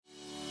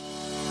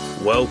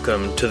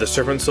Welcome to the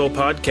Servant Soul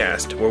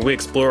Podcast, where we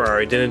explore our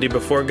identity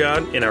before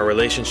God and our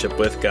relationship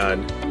with God.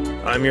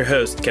 I'm your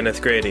host,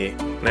 Kenneth Grady,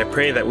 and I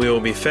pray that we will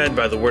be fed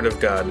by the Word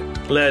of God,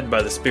 led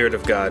by the Spirit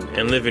of God,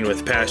 and living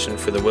with passion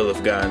for the will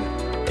of God.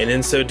 And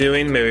in so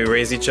doing, may we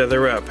raise each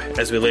other up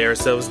as we lay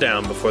ourselves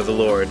down before the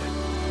Lord.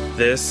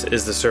 This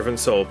is the Servant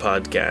Soul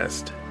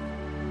Podcast.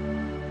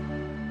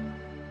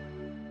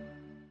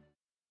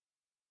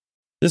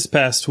 This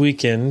past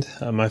weekend,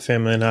 my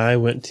family and I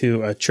went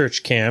to a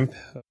church camp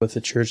with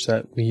the church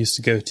that we used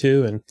to go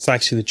to, and it's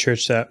actually the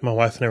church that my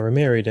wife and I were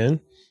married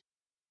in,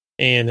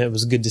 and it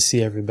was good to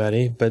see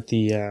everybody. But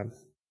the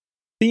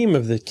theme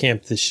of the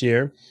camp this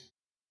year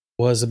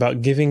was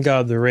about giving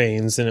God the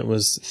reins, and it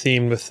was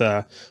themed with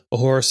a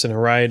horse and a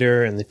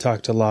rider, and they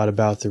talked a lot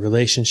about the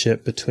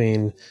relationship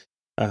between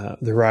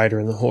the rider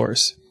and the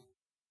horse.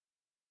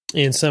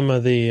 And some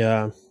of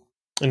the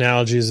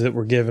analogies that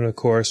were given, of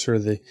course, were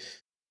the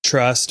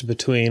trust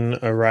between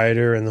a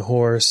rider and the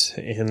horse,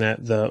 and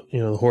that the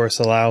horse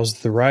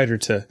allows the rider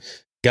to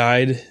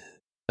guide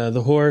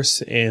the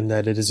horse, and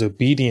that it is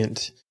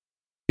obedient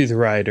to the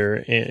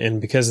rider,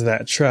 and because of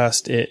that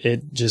trust,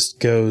 it just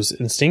goes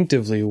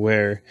instinctively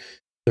where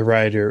the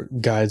rider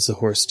guides the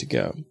horse to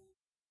go.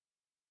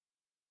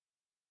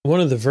 One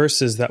of the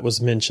verses that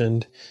was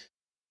mentioned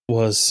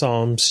was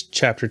Psalms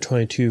chapter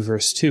 22,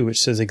 verse 2,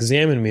 which says,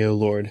 "Examine me, O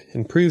Lord,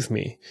 and prove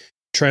me.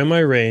 Try my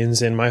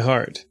reins and my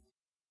heart."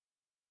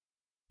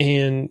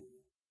 And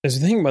as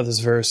we think about this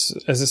verse,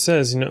 as it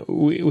says,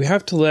 we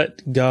have to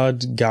let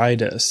God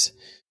guide us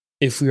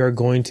if we are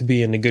going to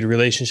be in a good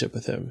relationship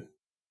with Him.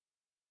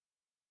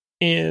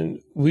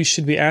 And we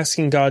should be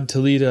asking God to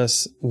lead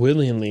us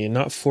willingly and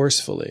not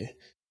forcefully.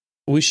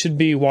 We should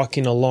be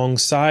walking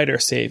alongside our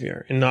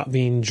Savior and not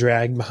being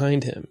dragged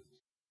behind Him.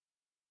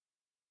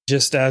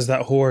 Just as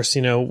that horse,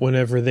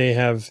 whenever they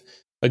have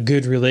a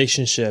good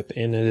relationship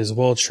and it is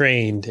well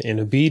trained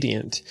and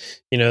obedient,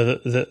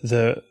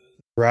 the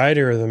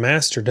rider or the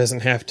master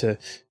doesn't have to,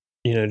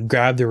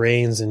 grab the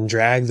reins and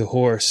drag the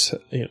horse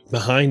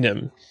behind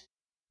him.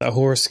 That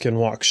horse can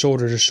walk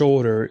shoulder to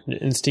shoulder,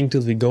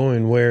 instinctively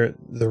going where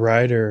the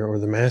rider or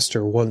the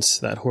master wants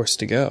that horse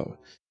to go.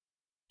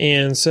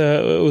 And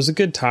so it was a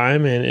good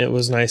time, and it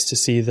was nice to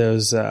see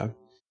those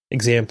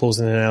examples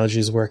and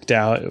analogies worked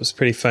out. It was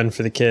pretty fun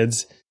for the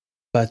kids.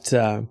 But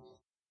a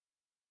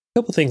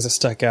couple things that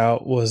stuck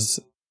out was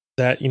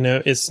that,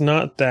 it's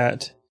not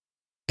that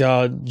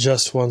God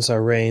just wants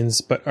our reins,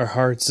 but our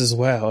hearts as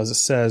well. As it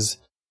says,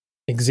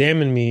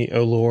 "Examine me,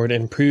 O Lord,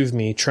 and prove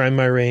me. Try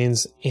my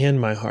reins and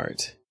my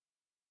heart."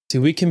 See,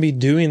 we can be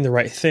doing the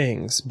right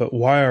things, but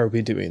why are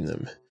we doing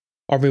them?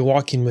 Are we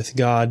walking with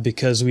God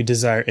because we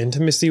desire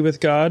intimacy with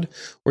God,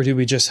 or do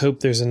we just hope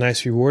there's a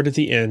nice reward at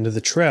the end of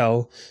the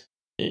trail,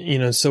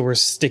 so we're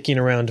sticking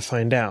around to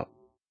find out?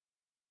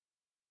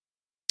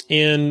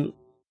 And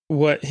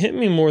what hit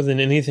me more than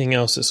anything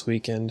else this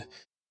weekend,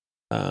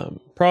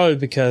 probably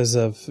because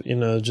of,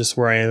 just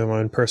where I am in my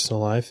own personal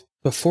life.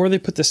 Before they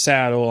put the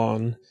saddle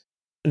on,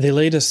 they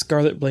laid a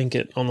scarlet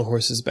blanket on the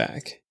horse's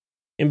back.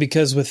 And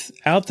because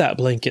without that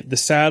blanket, the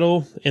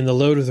saddle and the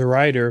load of the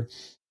rider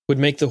would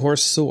make the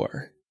horse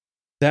sore.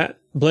 That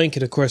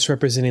blanket, of course,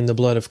 representing the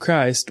blood of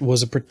Christ,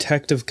 was a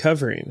protective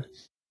covering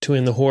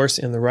between the horse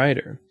and the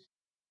rider.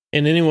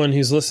 And anyone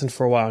who's listened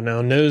for a while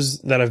now knows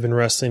that I've been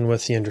wrestling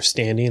with the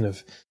understanding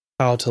of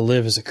how to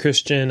live as a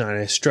Christian, and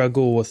I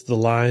struggle with the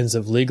lines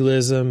of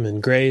legalism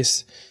and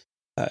grace.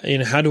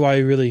 How do I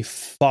really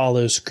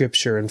follow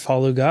Scripture and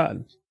follow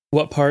God?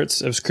 What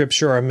parts of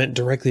Scripture are meant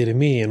directly to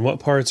me, and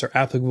what parts are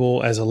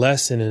applicable as a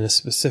lesson in a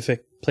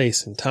specific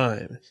place and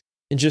time?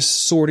 And just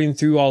sorting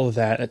through all of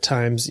that at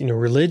times,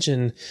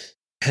 religion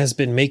has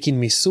been making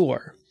me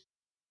sore.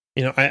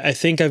 I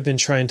think I've been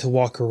trying to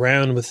walk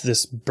around with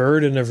this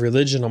burden of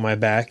religion on my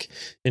back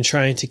and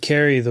trying to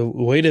carry the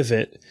weight of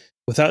it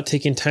without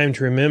taking time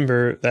to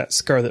remember that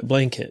scarlet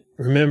blanket.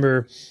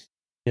 Remember,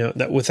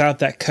 that without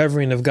that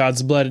covering of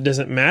God's blood, it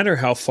doesn't matter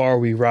how far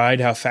we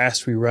ride, how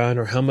fast we run,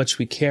 or how much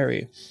we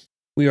carry.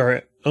 We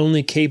are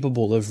only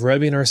capable of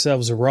rubbing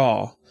ourselves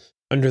raw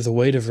under the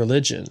weight of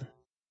religion.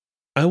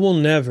 I will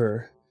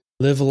never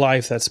live a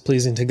life that's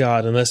pleasing to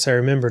God unless I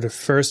remember to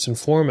first and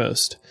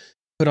foremost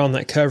put on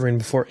that covering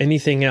before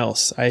anything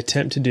else I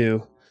attempt to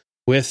do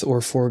with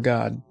or for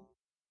God.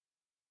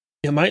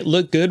 It might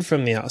look good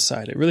from the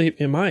outside.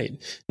 It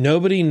might.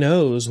 Nobody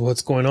knows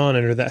what's going on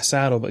under that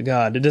saddle but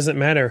God. It doesn't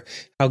matter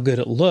how good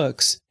it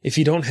looks. If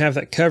you don't have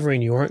that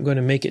covering, you aren't going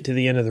to make it to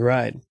the end of the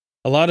ride.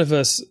 A lot of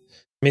us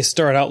may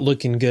start out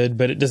looking good,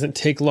 but it doesn't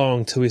take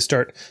long till we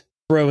start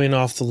throwing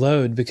off the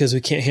load because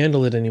we can't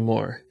handle it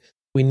anymore.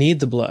 We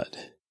need the blood.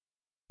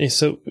 And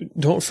so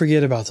don't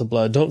forget about the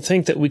blood. Don't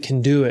think that we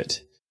can do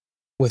it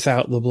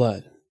without the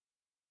blood.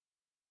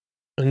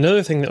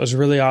 Another thing that was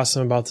really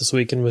awesome about this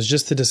weekend was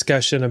just the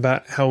discussion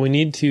about how we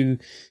need to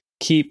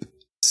keep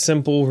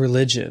simple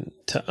religion,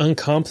 to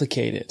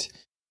uncomplicate it.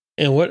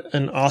 And what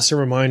an awesome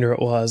reminder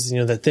it was,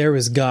 that there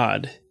is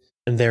God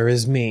and there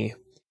is me.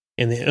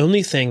 And the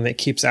only thing that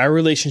keeps our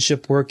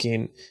relationship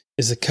working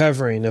is the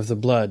covering of the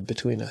blood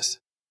between us.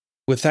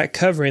 With that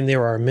covering,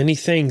 there are many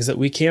things that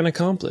we can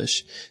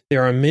accomplish.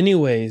 There are many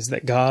ways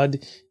that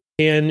God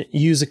can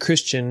use a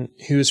Christian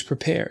who is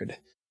prepared.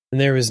 And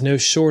there is no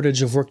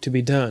shortage of work to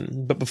be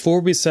done. But before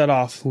we set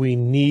off, we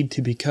need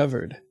to be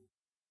covered.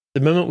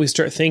 The moment we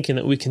start thinking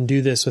that we can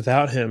do this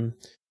without Him,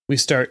 we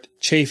start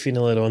chafing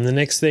a little. And the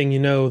next thing you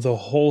know, the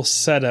whole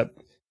setup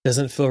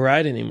doesn't feel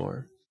right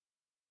anymore.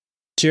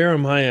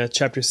 Jeremiah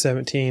chapter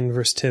 17,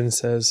 verse 10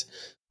 says,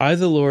 I,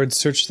 the Lord,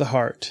 search the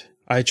heart.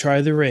 I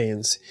try the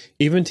reins,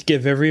 even to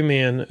give every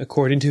man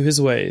according to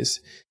his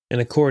ways and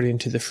according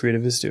to the fruit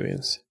of his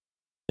doings.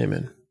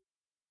 Amen.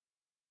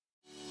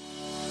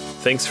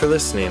 Thanks for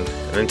listening,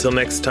 and until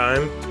next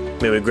time,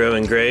 may we grow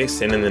in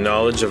grace and in the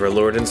knowledge of our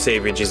Lord and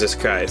Savior Jesus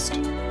Christ.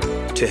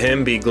 To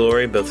Him be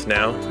glory both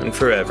now and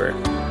forever.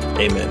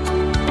 Amen.